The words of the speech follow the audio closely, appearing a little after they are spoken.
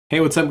Hey,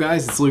 what's up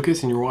guys? It's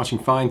Lucas and you're watching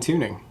Fine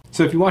Tuning.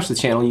 So if you watch the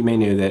channel, you may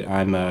know that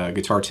I'm a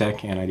guitar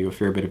tech and I do a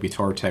fair bit of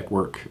guitar tech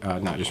work,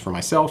 not just for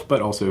myself,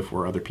 but also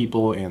for other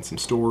people and some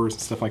stores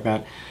and stuff like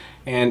that.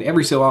 And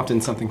every so often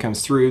something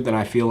comes through that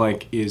I feel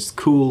like is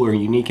cool or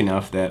unique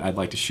enough that I'd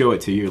like to show it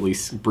to you, at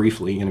least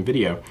briefly, in a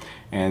video.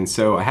 And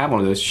so I have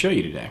one of those to show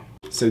you today.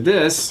 So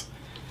this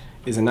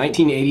is a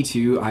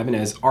 1982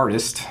 Ibanez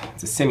Artist.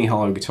 It's a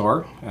semi-hollow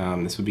guitar.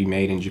 This would be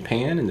made in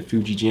Japan in the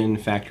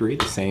Fujijin factory,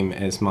 the same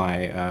as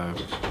my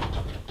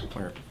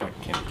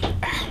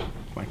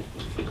my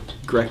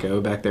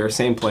Greco back there,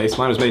 same place.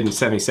 Mine was made in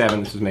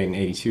 77, this was made in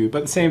 82,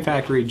 but the same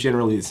factory,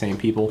 generally the same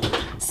people,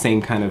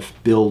 same kind of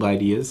build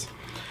ideas.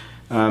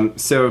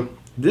 So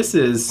this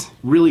is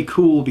really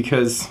cool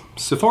because,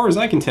 so far as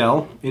I can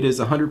tell, it is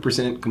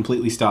 100%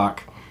 completely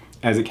stock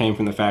as it came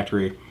from the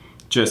factory,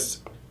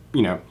 just,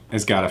 you know,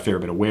 has got a fair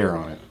bit of wear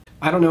on it.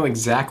 I don't know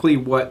exactly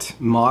what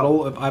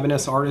model of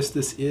Ibanez Artist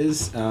this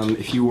is.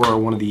 If you are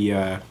one of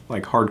the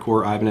like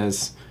hardcore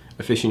Ibanez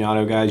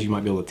aficionado guys, you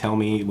might be able to tell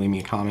me, leave me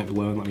a comment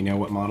below and let me know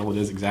what model it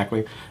is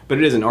exactly. But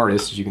it is an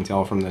Artist, as you can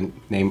tell from the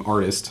name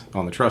Artist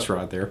on the truss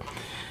rod there.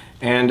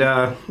 And,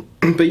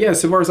 but yeah,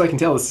 so far as I can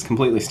tell, this is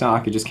completely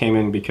stock. It just came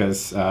in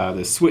because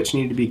the switch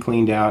needed to be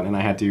cleaned out and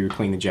I had to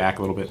clean the jack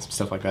a little bit, some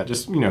stuff like that.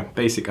 Just, you know,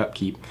 basic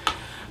upkeep.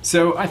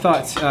 So I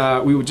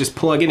thought we would just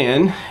plug it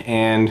in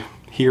and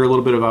hear a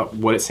little bit about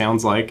what it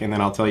sounds like, and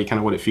then I'll tell you kind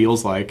of what it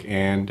feels like,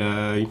 and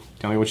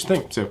tell me what you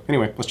think. So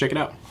anyway, let's check it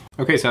out.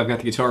 Okay, so I've got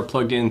the guitar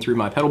plugged in through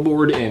my pedal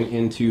board and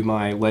into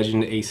my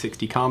Legend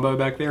A60 combo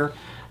back there.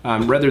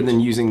 Rather than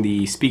using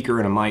the speaker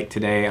and a mic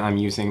today, I'm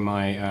using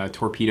my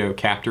torpedo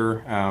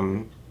captor. I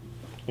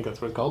think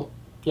that's what it's called?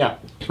 Yeah,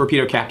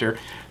 torpedo captor,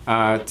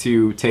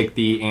 to take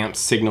the amp's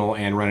signal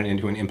and run it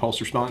into an impulse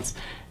response.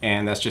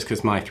 And that's just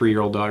because my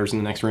 3-year-old daughter's in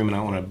the next room and I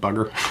don't want to bug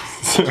her.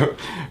 So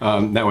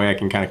that way I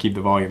can kind of keep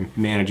the volume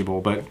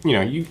manageable, but you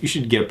know, you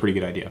should get a pretty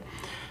good idea.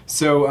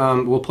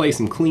 So we'll play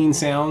some clean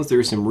sounds.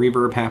 There's some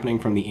reverb happening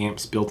from the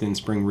amp's built-in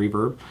spring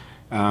reverb.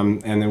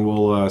 And then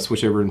we'll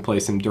switch over and play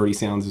some dirty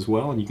sounds as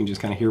well, and you can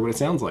just kind of hear what it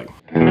sounds like.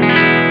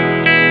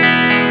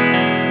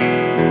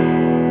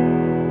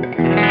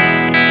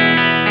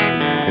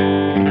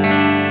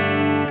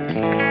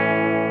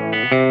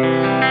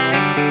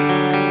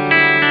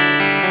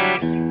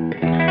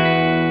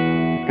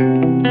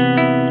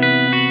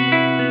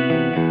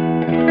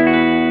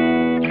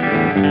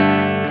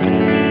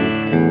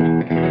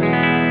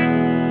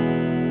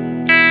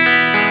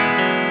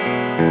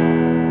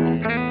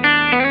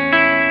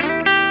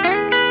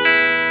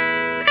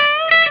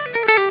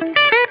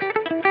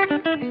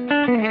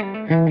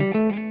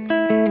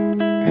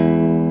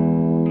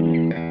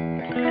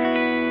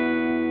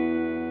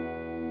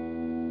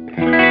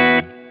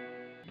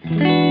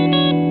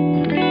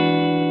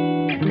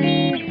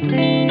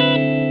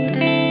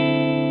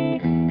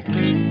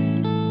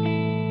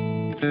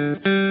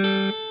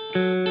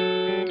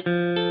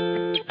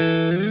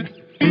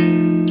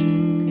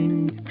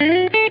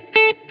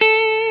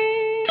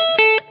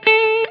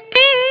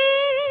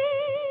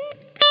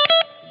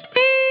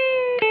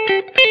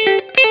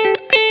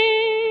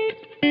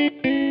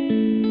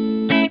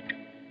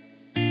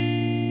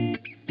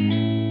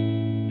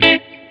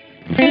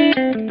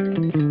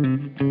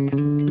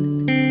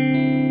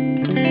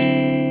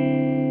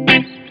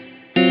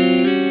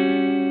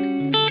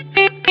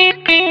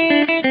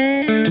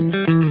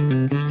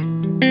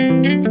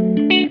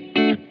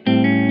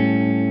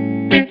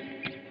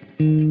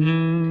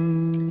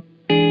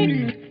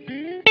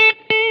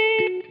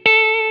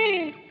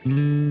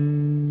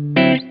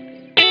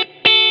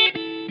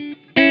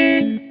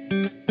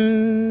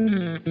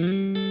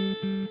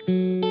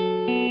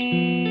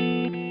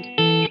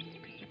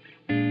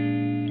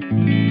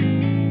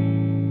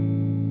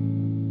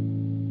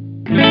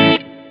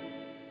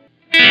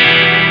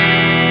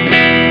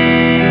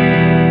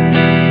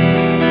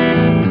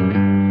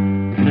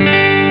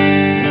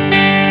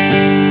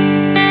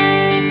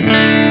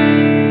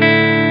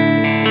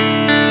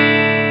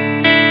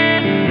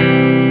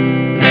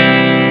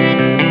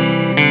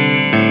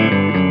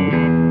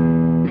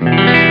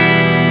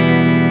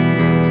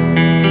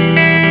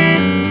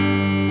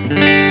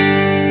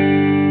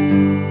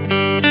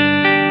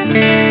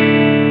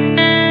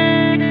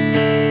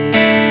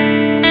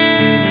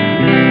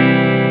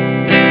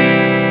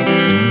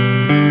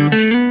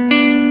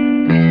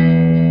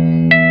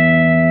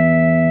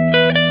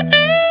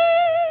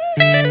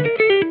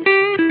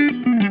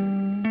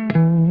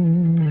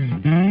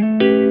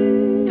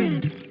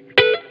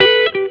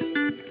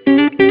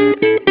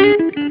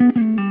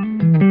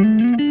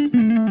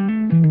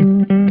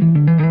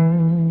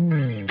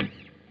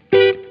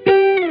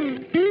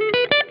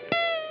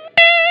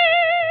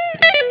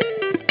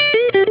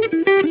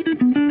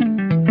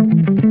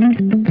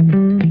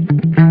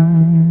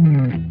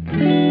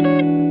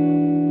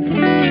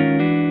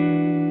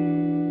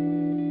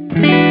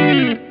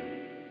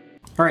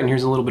 Alright, and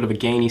here's a little bit of a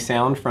gainy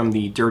sound from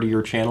the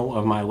dirtier channel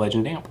of my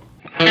Legend amp.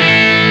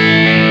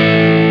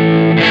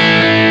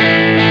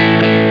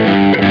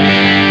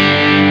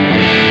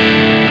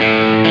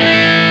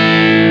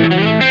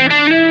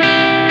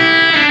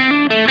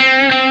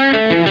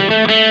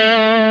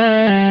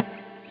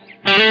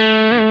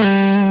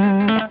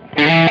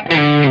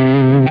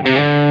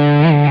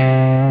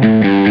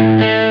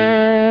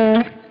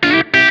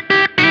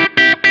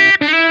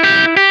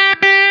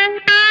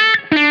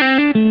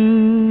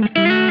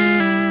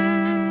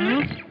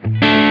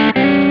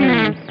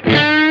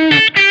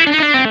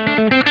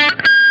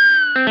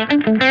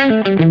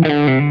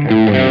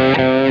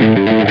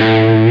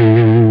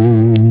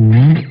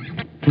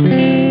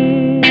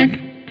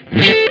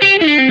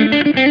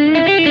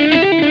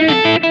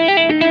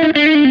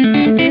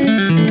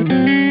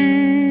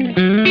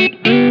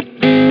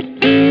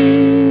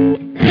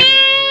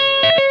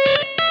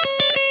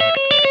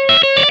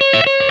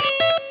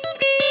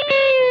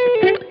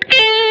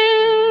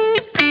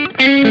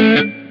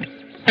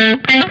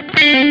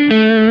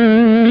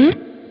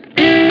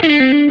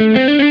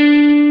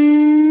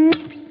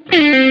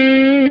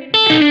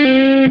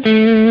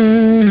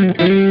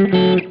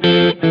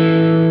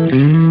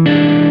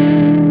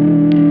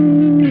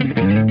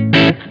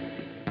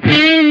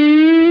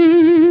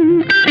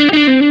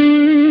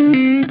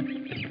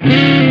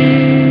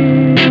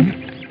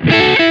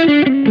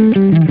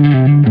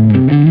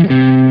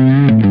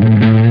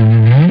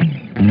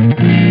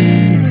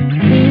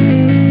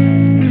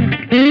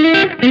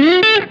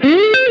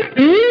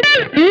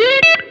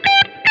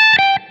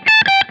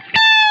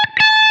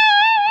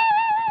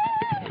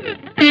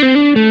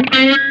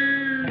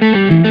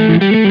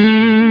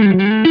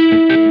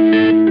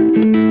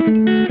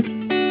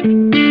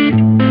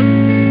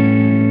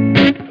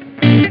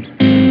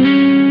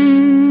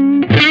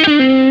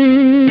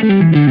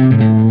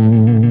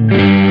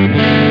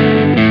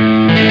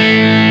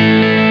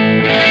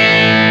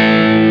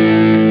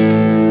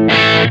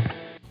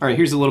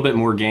 here's a little bit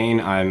more gain.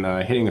 I'm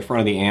hitting the front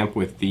of the amp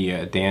with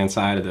the DAN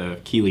side of the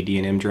Keeley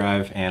D&M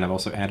drive, and I've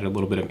also added a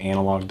little bit of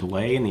analog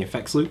delay in the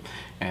effects loop,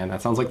 and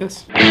that sounds like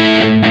this.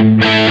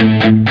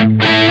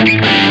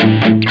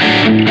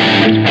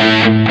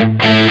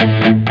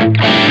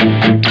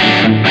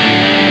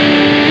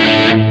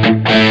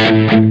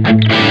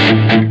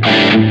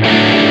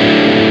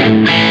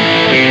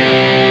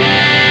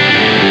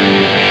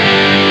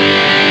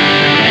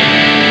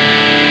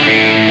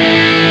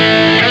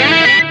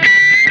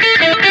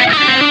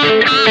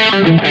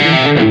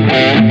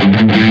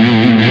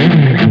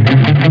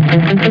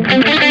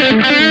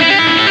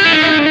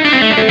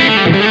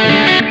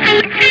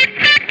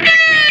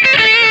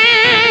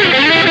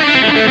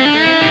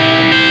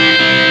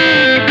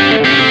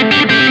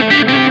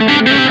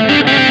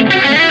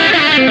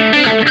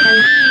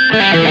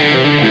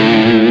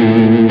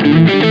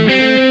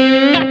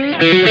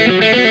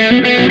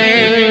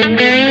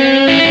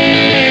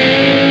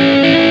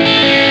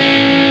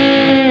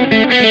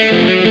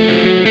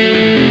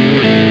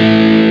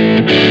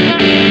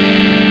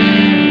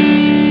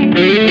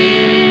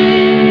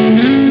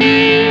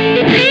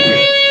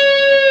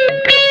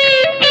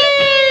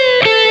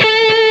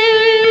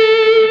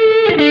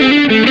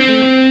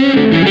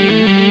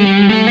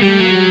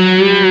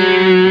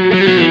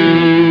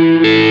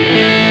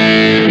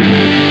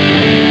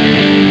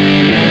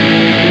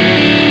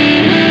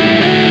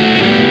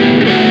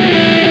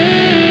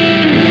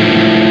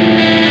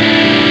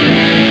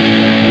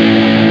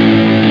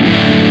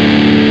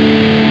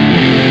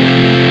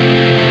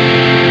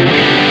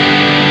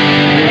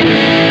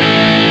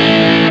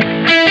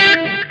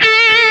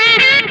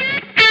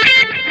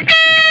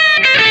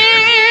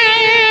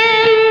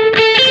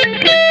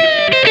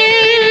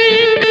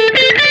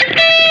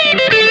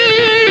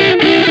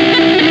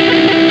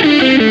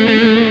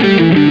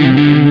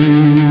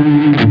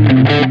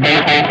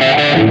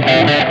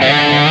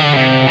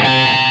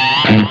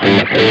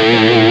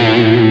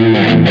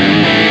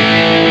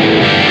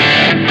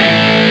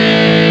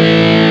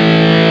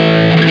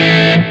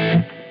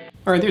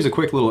 All right, there's a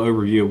quick little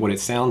overview of what it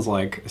sounds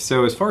like.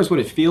 So as far as what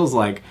it feels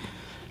like,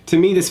 to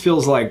me this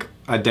feels like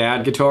a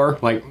dad guitar,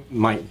 like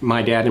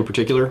my dad in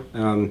particular.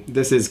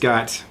 This has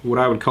got what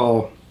I would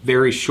call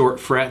very short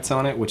frets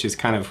on it, which is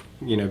kind of,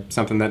 you know,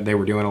 something that they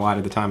were doing a lot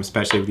of the time,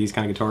 especially with these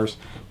kind of guitars.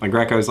 My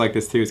Greco is like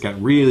this too. It's got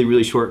really,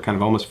 really short, kind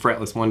of almost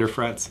fretless wonder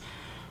frets,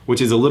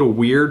 which is a little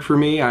weird for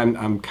me.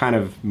 I'm kind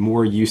of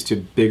more used to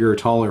bigger,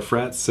 taller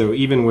frets. So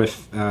even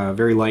with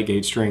very light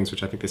gauge strings,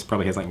 which I think this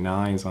probably has like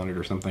 9s on it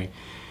or something,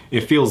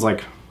 it feels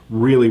like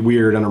really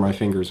weird under my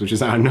fingers, which is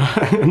I'm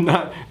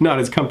not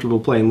as comfortable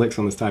playing licks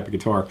on this type of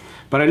guitar.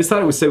 But I just thought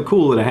it was so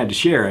cool that I had to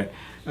share it.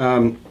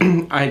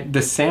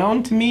 The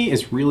sound to me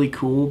is really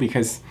cool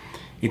because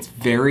it's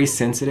very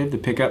sensitive. The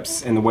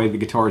pickups and the way the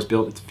guitar is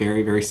built, it's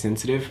very, very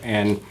sensitive.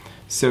 And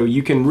so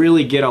you can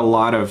really get a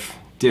lot of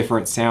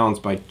different sounds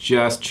by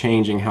just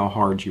changing how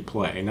hard you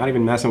play. Not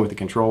even messing with the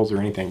controls or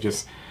anything,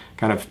 just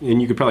kind of,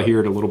 and you could probably hear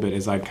it a little bit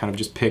as I kind of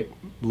just pick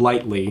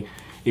lightly.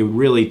 It would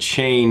really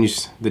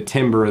change the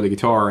timbre of the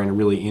guitar in a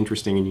really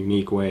interesting and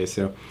unique way.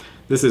 So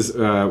this is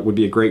would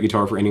be a great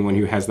guitar for anyone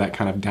who has that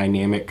kind of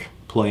dynamic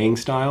playing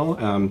style.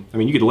 I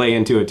mean, you could lay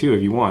into it too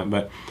if you want,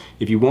 but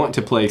if you want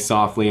to play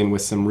softly and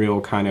with some real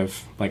kind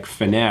of like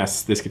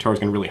finesse, this guitar is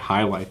going to really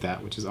highlight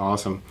that, which is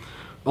awesome.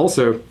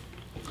 Also,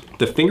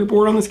 the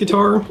fingerboard on this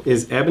guitar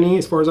is ebony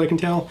as far as I can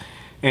tell,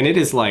 and it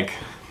is like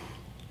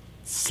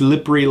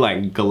slippery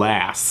like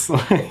glass.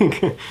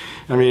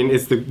 I mean,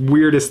 it's the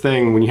weirdest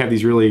thing when you have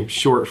these really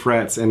short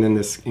frets and then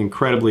this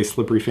incredibly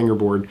slippery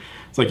fingerboard.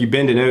 It's like you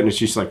bend a note and it's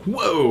just like,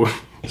 whoa,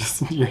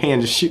 just, your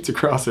hand just shoots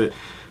across it.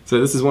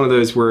 So this is one of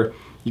those where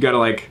you gotta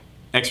like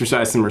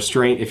exercise some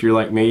restraint if you're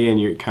like me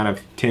and you kind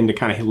of tend to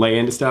kind of lay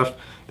into stuff.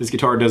 This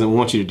guitar doesn't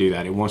want you to do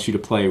that. It wants you to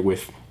play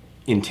with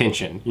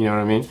intention, you know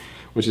what I mean?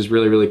 Which is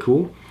really, really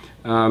cool.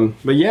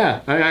 But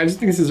yeah, I just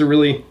think this is a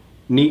really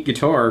neat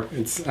guitar.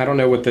 I don't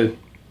know what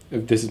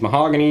if this is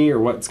mahogany or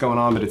what's going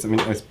on, but I mean,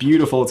 it's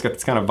beautiful. It's got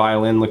this kind of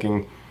violin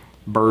looking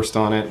burst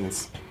on it, and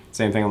it's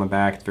same thing on the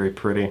back. It's very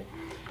pretty.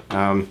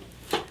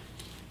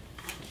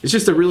 It's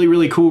just a really,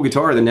 really cool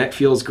guitar. The neck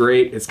feels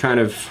great. It's kind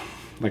of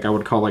like I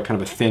would call like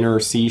kind of a thinner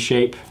C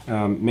shape.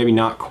 Maybe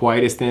not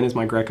quite as thin as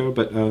my Greco,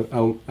 but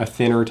a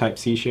thinner type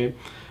C shape.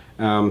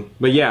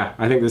 But yeah,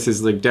 I think this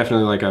is like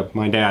definitely like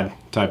my dad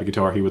type of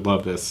guitar. He would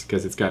love this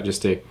because it's got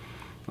just a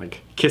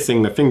like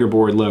kissing the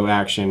fingerboard low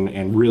action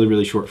and really,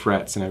 really short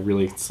frets and a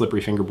really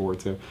slippery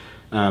fingerboard. So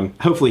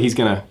hopefully he's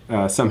gonna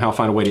somehow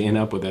find a way to end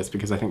up with this,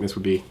 because I think this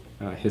would be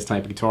his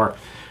type of guitar.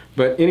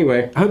 But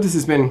anyway, I hope this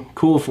has been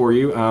cool for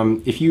you.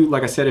 If you,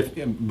 like I said if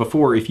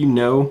you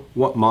know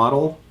what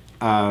model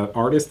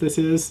artist this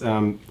is,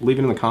 leave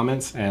it in the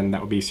comments and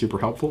that would be super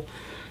helpful.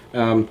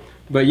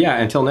 But yeah,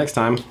 until next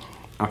time,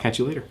 I'll catch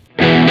you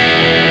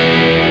later.